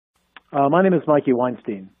My name is Mikey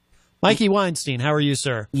Weinstein. Mikey Weinstein, how are you,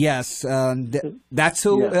 sir? Yes, that's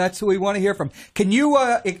who we want to hear from. Can you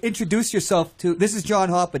introduce yourself to? This is Jon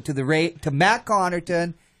Hopwood to Matt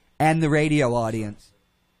Connarton and the radio audience.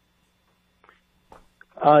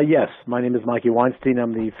 Yes, my name is Mikey Weinstein.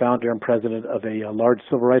 I'm the founder and president of a large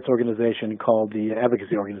civil rights organization called the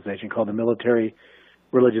advocacy organization called the Military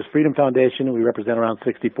Religious Freedom Foundation. We represent around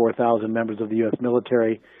 64,000 members of the U.S.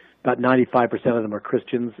 military. About 95% of them are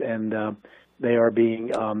Christians, and they are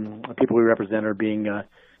being people we represent are being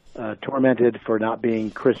tormented for not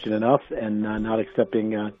being Christian enough and not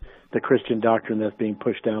accepting the Christian doctrine that's being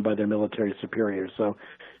pushed down by their military superiors. So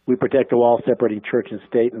we protect the wall separating church and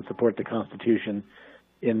state and support the Constitution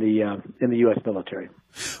in the U.S. military.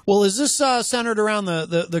 Well, is this centered around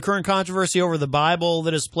the current controversy over the Bible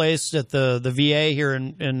that is placed at the VA here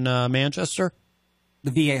in Manchester? The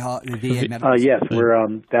VA medical. Yes,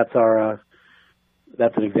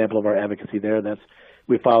 that's an example of our advocacy there.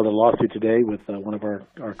 We filed a lawsuit today with one of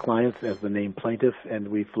our clients as the named plaintiff, and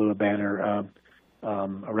we flew a banner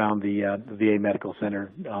around the VA Medical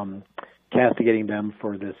Center, castigating them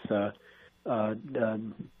for this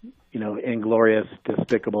inglorious,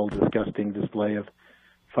 despicable, disgusting display of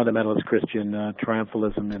fundamentalist Christian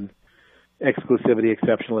triumphalism and exclusivity,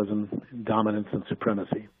 exceptionalism, dominance, and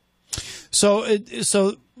supremacy.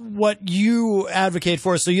 So what you advocate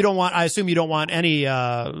for? So you don't want? I assume you don't want any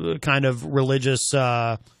kind of religious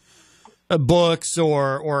books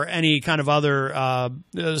or any kind of other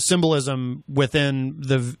symbolism within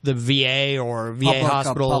the VA or VA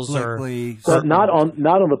hospitals, But not on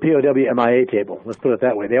the POW MIA table. Let's put it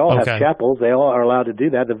that way. They all have chapels. They all are allowed to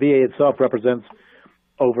do that. The VA itself represents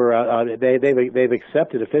over. They've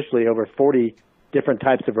accepted officially over 40 different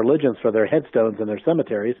types of religions for their headstones and their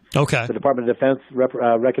cemeteries. Okay. The Department of Defense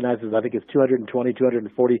recognizes, I think it's 220,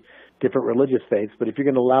 240 different religious faiths. But if you're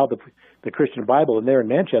going to allow the Christian Bible in there in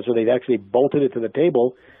Manchester, they've actually bolted it to the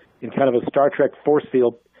table in kind of a Star Trek force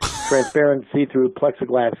field, transparent, see-through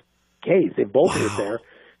plexiglass case. They bolted it there.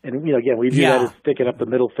 And, again, we view that as sticking up the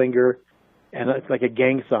middle finger, and it's like a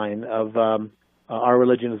gang sign of our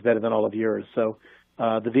religion is better than all of yours. So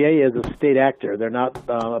the VA is a state actor. They're not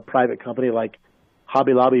a private company like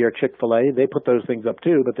Hobby Lobby or Chick-fil-A. They put those things up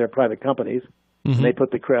too, but they're private companies. Mm-hmm. And they put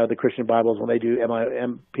the Christian Bibles when they do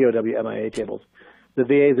POW MIA tables. The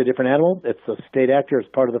VA is a different animal. It's a state actor. It's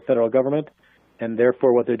part of the federal government. And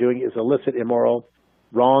therefore what they're doing is illicit, immoral,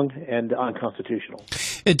 wrong, and unconstitutional.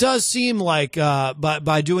 It does seem like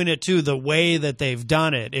by doing it too, the way that they've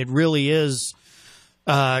done it, it really is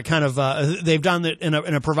they've done it in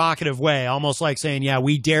a provocative way, almost like saying, yeah,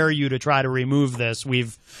 we dare you to try to remove this.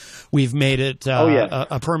 We've made it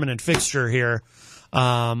a permanent fixture here.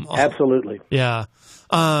 Absolutely. Yeah.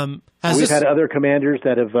 We've had other commanders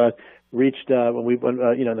that have reached when we've in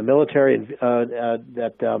the military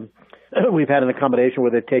that we've had an accommodation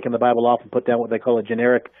where they've taken the Bible off and put down what they call a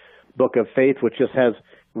generic book of faith, which just has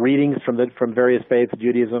readings from various faiths: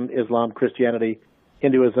 Judaism, Islam, Christianity,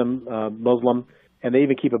 Hinduism, Muslim, and they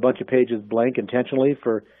even keep a bunch of pages blank intentionally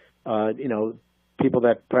for people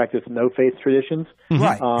that practice no faith traditions.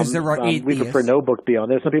 Right, because there are we prefer no book be on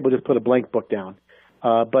there. Some people just put a blank book down.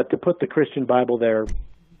 But to put the Christian Bible there, and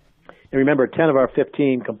remember, 10 of our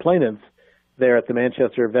 15 complainants there at the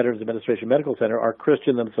Manchester Veterans Administration Medical Center are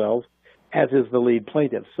Christian themselves, as is the lead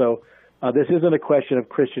plaintiff. So this isn't a question of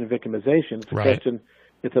Christian victimization.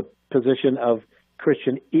 It's a position of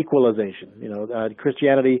Christian equalization.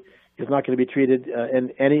 Christianity is not going to be treated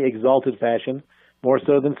in any exalted fashion, more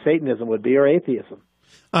so than Satanism would be or atheism.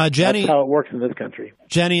 Jenny, that's how it works in this country.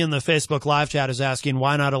 Jenny in the Facebook live chat is asking,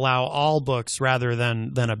 why not allow all books rather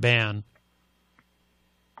than a ban?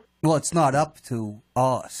 Well, it's not up to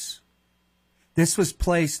us. This was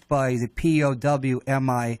placed by the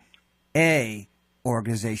POWMIA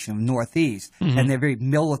organization of Northeast, and they're very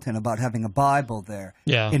militant about having a Bible there.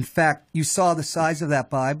 Yeah. In fact, you saw the size of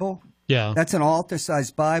that Bible? Yeah. That's an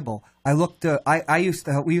altar-sized Bible. We used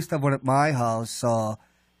to have one at my house,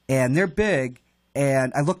 and they're big,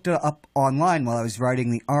 and I looked it up online while I was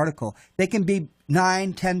writing the article. They can be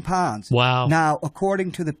 9, 10 pounds. Wow. Now,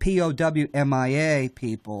 according to the POWMIA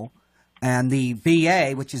people and the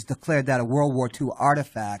VA, which has declared that a World War II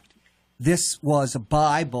artifact, this was a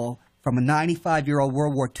Bible from a 95-year-old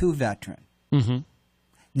World War II veteran. Mm-hmm.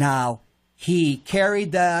 Now, he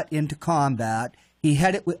carried that into combat. He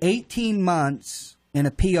had it with 18 months in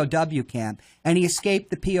a POW camp, and he escaped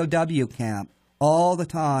the POW camp all the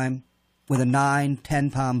time with a 9,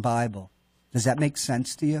 10-pound Bible. Does that make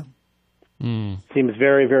sense to you? Seems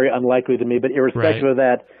very, very unlikely to me, but irrespective of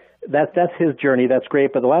that, that's his journey. That's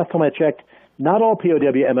great. But the last time I checked, not all POW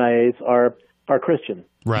MIAs are Christian.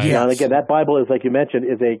 Right. Yes. And again, that Bible is, like you mentioned,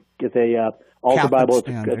 is a altar Catholic Bible.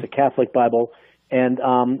 standard. It's a Catholic Bible. And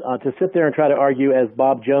to sit there and try to argue, as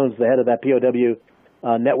Bob Jones, the head of that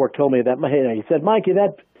POW network, told me that, he said, Mikey,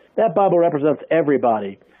 that Bible represents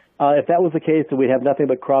everybody. If that was the case, then we'd have nothing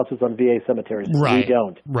but crosses on VA cemeteries. Right. We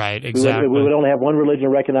don't. Right, exactly. We would only have one religion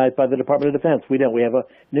recognized by the Department of Defense. We don't. We have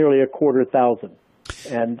nearly 250,000.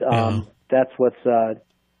 And that's what's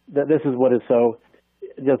this is what is so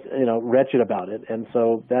just wretched about it. And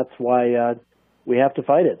so that's why we have to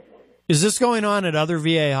fight it. Is this going on at other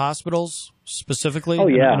VA hospitals specifically? Oh,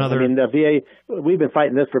 yeah. I mean, the VA, we've been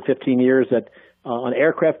fighting this for 15 years on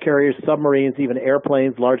aircraft carriers, submarines, even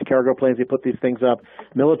airplanes, large cargo planes. We put these things up,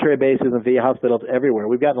 military bases and VA hospitals everywhere.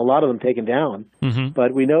 We've gotten a lot of them taken down. Mm-hmm.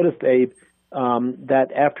 But we noticed that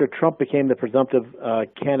after Trump became the presumptive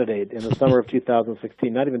candidate in the summer of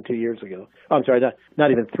 2016, not even 2 years ago,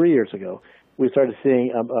 not even 3 years ago, we started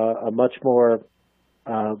seeing a much more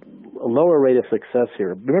a lower rate of success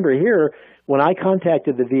here. Remember here, when I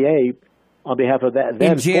contacted the VA on behalf of that,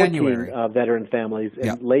 then 14 veteran families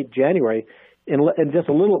in late January, in just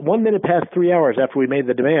 1 minute past 3 hours after we made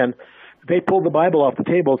the demand, they pulled the Bible off the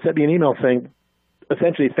table, sent me an email saying,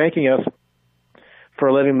 essentially thanking us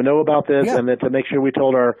for letting them know about this, and that to make sure we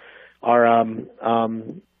told our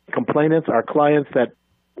complainants, our clients, that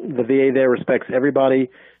the VA there respects everybody.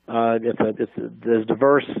 There's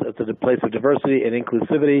diverse. It's a place of diversity and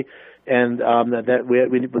inclusivity, and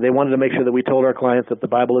they wanted to make sure that we told our clients that the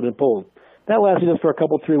Bible had been pulled. That lasted just for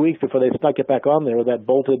 3 weeks before they stuck it back on there with that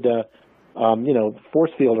bolted,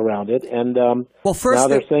 force field around it. And now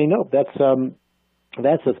they're saying no. That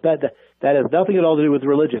has nothing at all to do with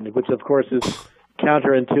religion, which of course is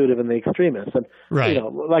counterintuitive in the extremists. And right.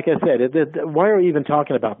 Like I said, why are we even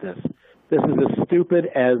talking about this? This is as stupid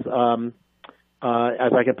as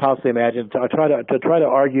I can possibly imagine. To try to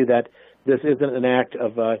argue that this isn't an act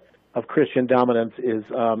of Christian dominance is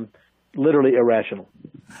literally irrational.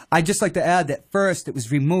 I'd just like to add that first it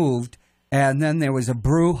was removed, and then there was a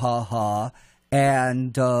brouhaha,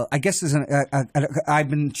 and I guess there's I've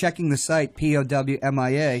been checking the site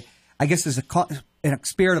POWMIA. I guess there's in a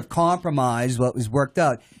spirit of compromise. What was worked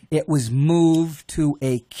out, it was moved to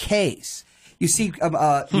a case. You see,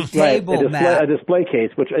 the table a display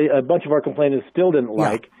case, which a bunch of our complainants still didn't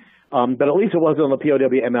like, but at least it wasn't on the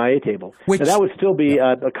POW-MIA table. And that would still be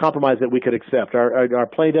a compromise that we could accept. Our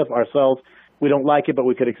plaintiff, ourselves, we don't like it, but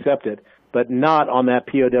we could accept it, but not on that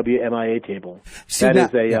POW-MIA table. See, that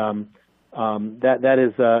is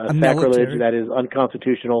a sacrilege. That is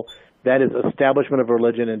unconstitutional. That is establishment of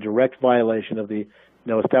religion in direct violation of the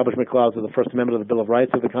Establishment Clause of the First Amendment of the Bill of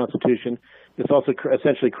Rights of the Constitution. It's also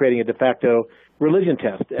essentially creating a de facto religion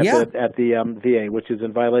test at the VA, which is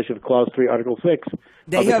in violation of Clause 3, Article 6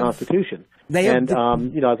 of the Constitution. As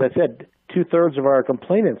I said, 2/3 of our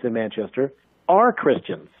complainants in Manchester are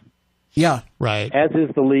Christians. Yeah. Right. As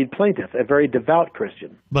is the lead plaintiff, a very devout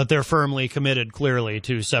Christian. But they're firmly committed, clearly,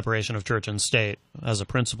 to separation of church and state as a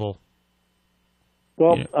principle.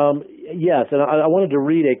 Well, yes, and I wanted to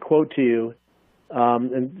read a quote to you,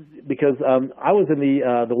 because I was in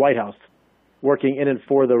the White House, working in and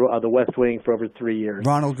for the West Wing for over 3 years.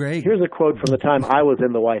 Ronald Reagan. Here's a quote from the time I was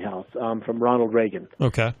in the White House from Ronald Reagan.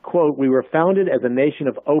 Okay. Quote, "We were founded as a nation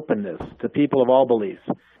of openness to people of all beliefs,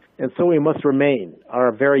 and so we must remain.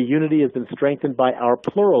 Our very unity has been strengthened by our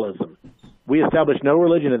pluralism. We establish no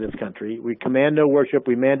religion in this country. We command no worship.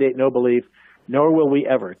 We mandate no belief, nor will we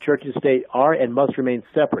ever. Church and state are and must remain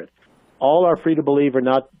separate. All are free to believe or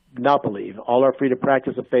not believe. All are free to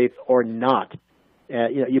practice a faith or not."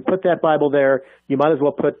 You put that Bible there, you might as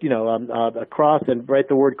well put a cross and write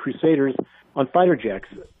the word Crusaders on fighter jets.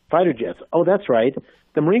 Oh, that's right.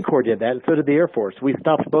 The Marine Corps did that, and so did the Air Force. We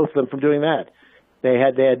stopped both of them from doing that. They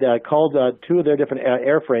had called two of their different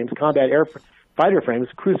airframes, combat fighter frames,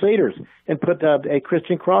 Crusaders, and put a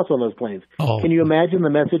Christian cross on those planes. Oh. Can you imagine the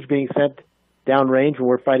message being sent downrange when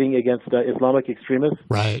we're fighting against Islamic extremists?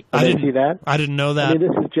 Right. I didn't see that. I didn't know that. I mean,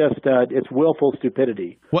 this is just it's willful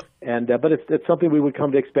stupidity. What? And but it's something we would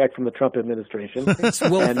come to expect from the Trump administration. It's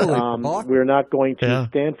willfully. And we're not going to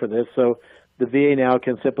stand for this. So the VA now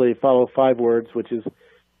can simply follow 5 words, which is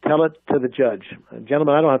tell it to the judge.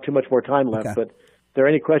 Gentlemen, I don't have too much more time left, but if there are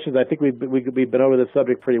any questions, I think we've been over this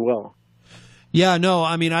subject pretty well. Yeah, no,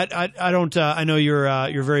 I mean, I don't. I know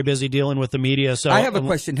you're very busy dealing with the media. So I have a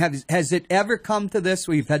question. Has it ever come to this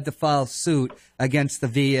where you've had to file suit against the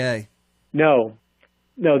VA? No.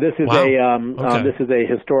 This is this is a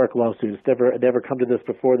historic lawsuit. It's never come to this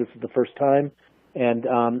before. This is the first time, and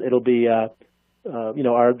it'll be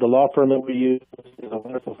the law firm that we use is a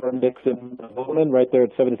wonderful firm, Nixon Vogelman, right there at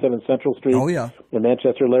 77 Central Street. Oh, yeah. In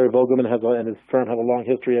Manchester, Larry Vogelman and his firm have a long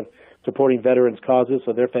history of supporting veterans' causes,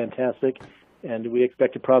 so they're fantastic. And we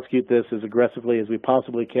expect to prosecute this as aggressively as we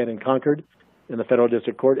possibly can in Concord, in the federal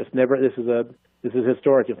district court. This is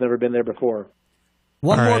historic. It's never been there before.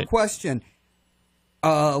 One more question.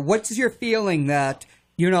 What's your feeling that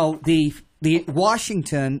the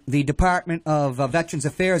Washington, the Department of Veterans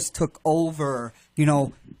Affairs took over,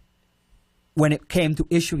 when it came to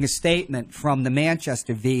issuing a statement from the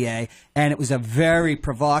Manchester VA, and it was a very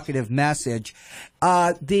provocative message.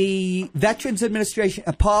 The Veterans Administration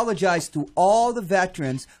apologized to all the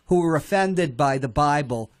veterans who were offended by the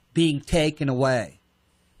Bible being taken away,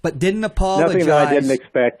 but didn't apologize. Nothing that I didn't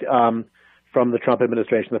expect from the Trump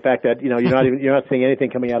administration. The fact that you're not seeing anything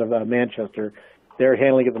coming out of Manchester. They're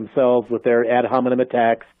handling it themselves with their ad hominem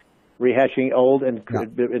attacks, rehashing old and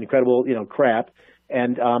incredible crap.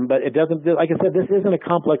 And but it doesn't. Like I said, this isn't a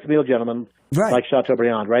complex meal, gentlemen. Right. Like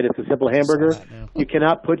Chateaubriand, right? It's a simple hamburger. You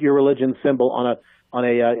cannot put your religion symbol on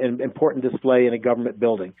an important display in a government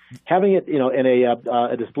building. Having it, in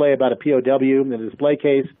a display about a POW in a display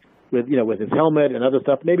case with his helmet and other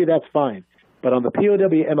stuff, maybe that's fine. But on the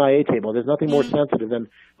POW MIA table, there's nothing more sensitive than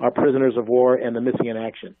our prisoners of war and the missing in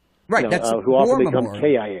action. Right. That's who often become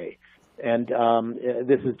memorial. KIA. And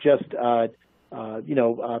this is just,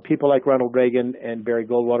 people like Ronald Reagan and Barry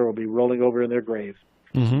Goldwater will be rolling over in their graves.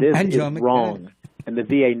 Mm-hmm. This and is John wrong. And the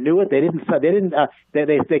VA knew it.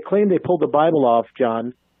 They claimed they pulled the Bible off,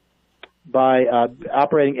 John, by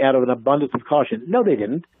operating out of an abundance of caution. No, they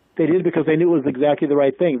didn't. They did it because they knew it was exactly the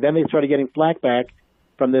right thing. Then they started getting flack back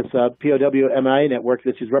from this POW MIA network,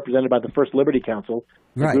 which is represented by the First Liberty Council,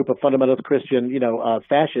 a group of fundamentalist Christian,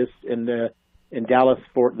 fascists in the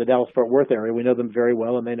Dallas-Fort Worth area. We know them very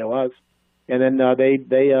well, and they know us. And then they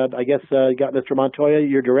got Mr. Montoya,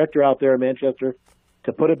 your director out there in Manchester,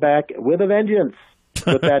 to put it back with a vengeance,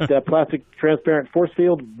 with that plastic transparent force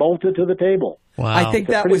field bolted to the table. Wow. I think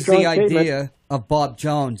that was the idea of Bob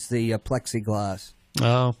Jones, the plexiglass.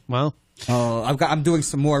 Oh, well. I'm doing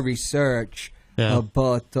some more research. Yeah.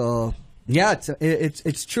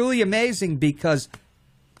 It's truly amazing because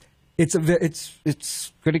it's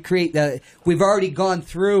going to create that. We've already gone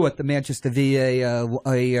through at the Manchester VA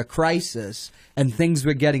a crisis, and things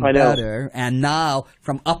were getting better. And now,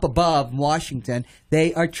 from up above Washington,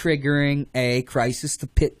 they are triggering a crisis to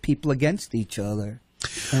pit people against each other.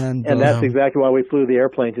 And that's exactly why we flew the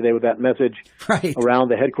airplane today with that message around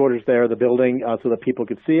the headquarters there, the building, so that people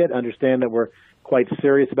could see it, understand that we're quite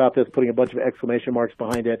serious about this, putting a bunch of exclamation marks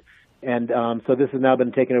behind it. And so this has now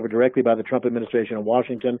been taken over directly by the Trump administration in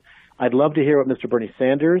Washington. I'd love to hear what Mr. Bernie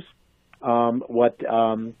Sanders, what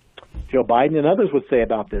Joe Biden and others would say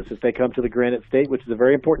about this if they come to the Granite State, which is a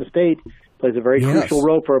very important state, plays a very crucial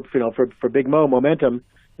role for Big Mo momentum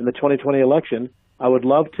in the 2020 election. I would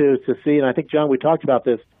love to see, and I think, John, we talked about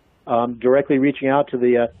this, directly reaching out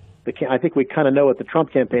to I think we kind of know what the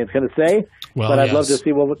Trump campaign is going to say, but I'd love to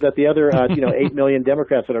see that the other 8 million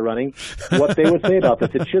Democrats that are running, what they would say about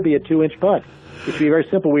this. It should be a 2-inch putt. It should be very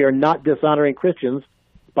simple. We are not dishonoring Christians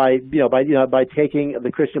by taking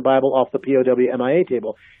the Christian Bible off the POW MIA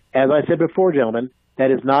table. As I said before, gentlemen,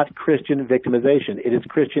 that is not Christian victimization. It is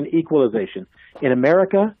Christian equalization. In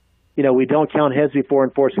America, we don't count heads before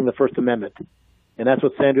enforcing the First Amendment. And that's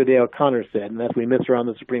what Sandra Day O'Connor said, and that's we miss her on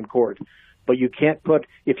the Supreme Court. But you can't can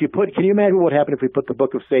you imagine what would happen if we put the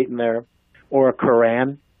Book of Satan there, or a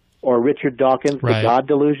Quran, or Richard Dawkins, the God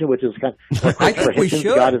delusion, which is kind of, I think we should.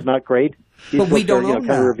 God is not great. But we don't own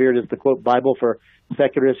kind of revered as the, quote, Bible for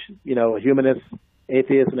secularists, humanists,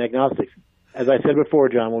 atheists, and agnostics. As I said before,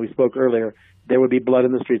 John, when we spoke earlier, there would be blood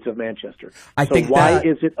in the streets of Manchester. Why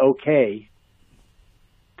is it okay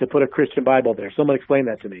to put a Christian Bible there? Someone explain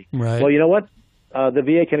that to me. Right. Well, you know what? The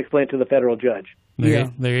VA can explain it to the federal judge.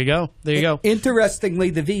 There you go. Interestingly,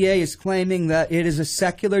 the VA is claiming that it is a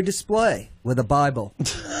secular display with a Bible.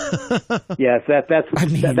 Yes, these are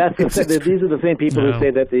the same people who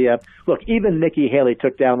say that look, even Nikki Haley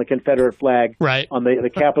took down the Confederate flag on the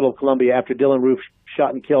Capitol of Columbia after Dylann Roof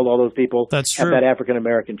shot and killed all those people at that African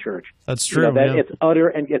American church. That's true. It's utter,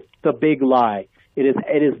 and it's the big lie. It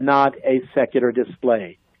is not a secular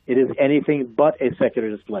display. It is anything but a secular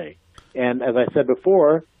display. And as I said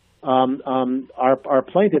before, our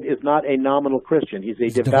plaintiff is not a nominal Christian. He's a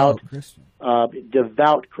devout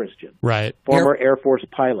Christian. Right. Former Air Force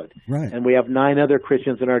pilot. Right. And we have 9 other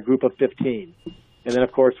Christians in our group of 15. And then,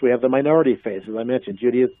 of course, we have the minority faiths, as I mentioned,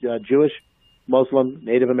 Jewish, Muslim,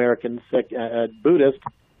 Native American, Buddhist,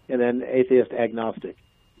 and then atheist, agnostic.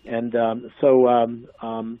 And so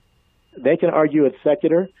they can argue it's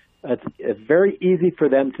secular. it's very easy for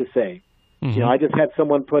them to say. You know, I just had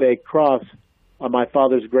someone put a cross on my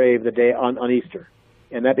father's grave the day on Easter,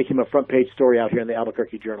 and that became a front page story out here in the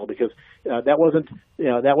Albuquerque Journal because that wasn't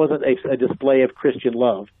a display of Christian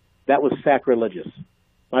love. That was sacrilegious.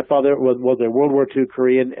 My father was a World War II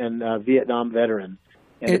Korean and Vietnam veteran,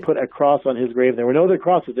 and they put a cross on his grave. There were no other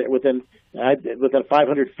crosses within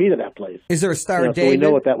 500 feet of that place. Is there a Star of David? So we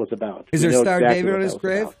know what that was about. Is there a Star of David on his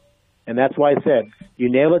grave? And that's why I said, you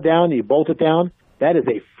nail it down, you bolt it down. That is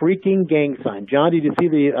a freaking gang sign. John, did you see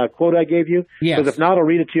the quote I gave you? Yes. Because if not, I'll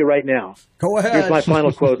read it to you right now. Go ahead. Here's my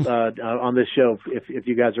final quote on this show, if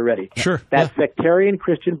you guys are ready. Sure. That sectarian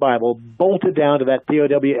Christian Bible bolted down to that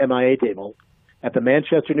POW MIA table at the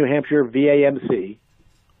Manchester, New Hampshire VAMC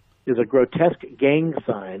is a grotesque gang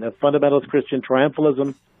sign of fundamentalist Christian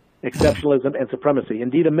triumphalism, exceptionalism, and supremacy.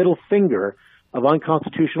 Indeed, a middle finger of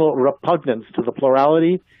unconstitutional repugnance to the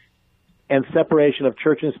plurality and separation of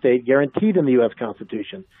church and state guaranteed in the U.S.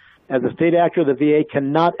 Constitution. As a state actor, the VA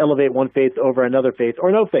cannot elevate one faith over another faith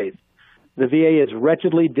or no faith. The VA is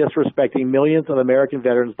wretchedly disrespecting millions of American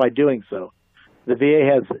veterans by doing so. The VA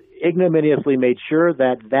has ignominiously made sure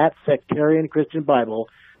that sectarian Christian Bible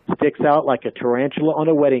sticks out like a tarantula on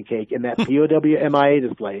a wedding cake in that POW MIA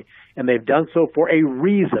display, and they've done so for a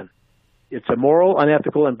reason. It's immoral,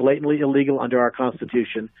 unethical, and blatantly illegal under our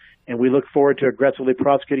Constitution, and we look forward to aggressively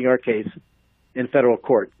prosecuting our case in federal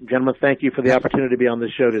court. Gentlemen, thank you for the opportunity to be on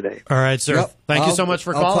this show today. All right, sir. Yep. Thank you so much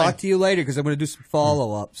for calling. I'll talk to you later because I'm going to do some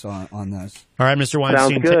follow-ups on this. All right, Mr.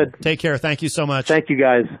 Weinstein. Sounds good. Take care. Thank you so much. Thank you,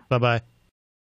 guys. Bye-bye.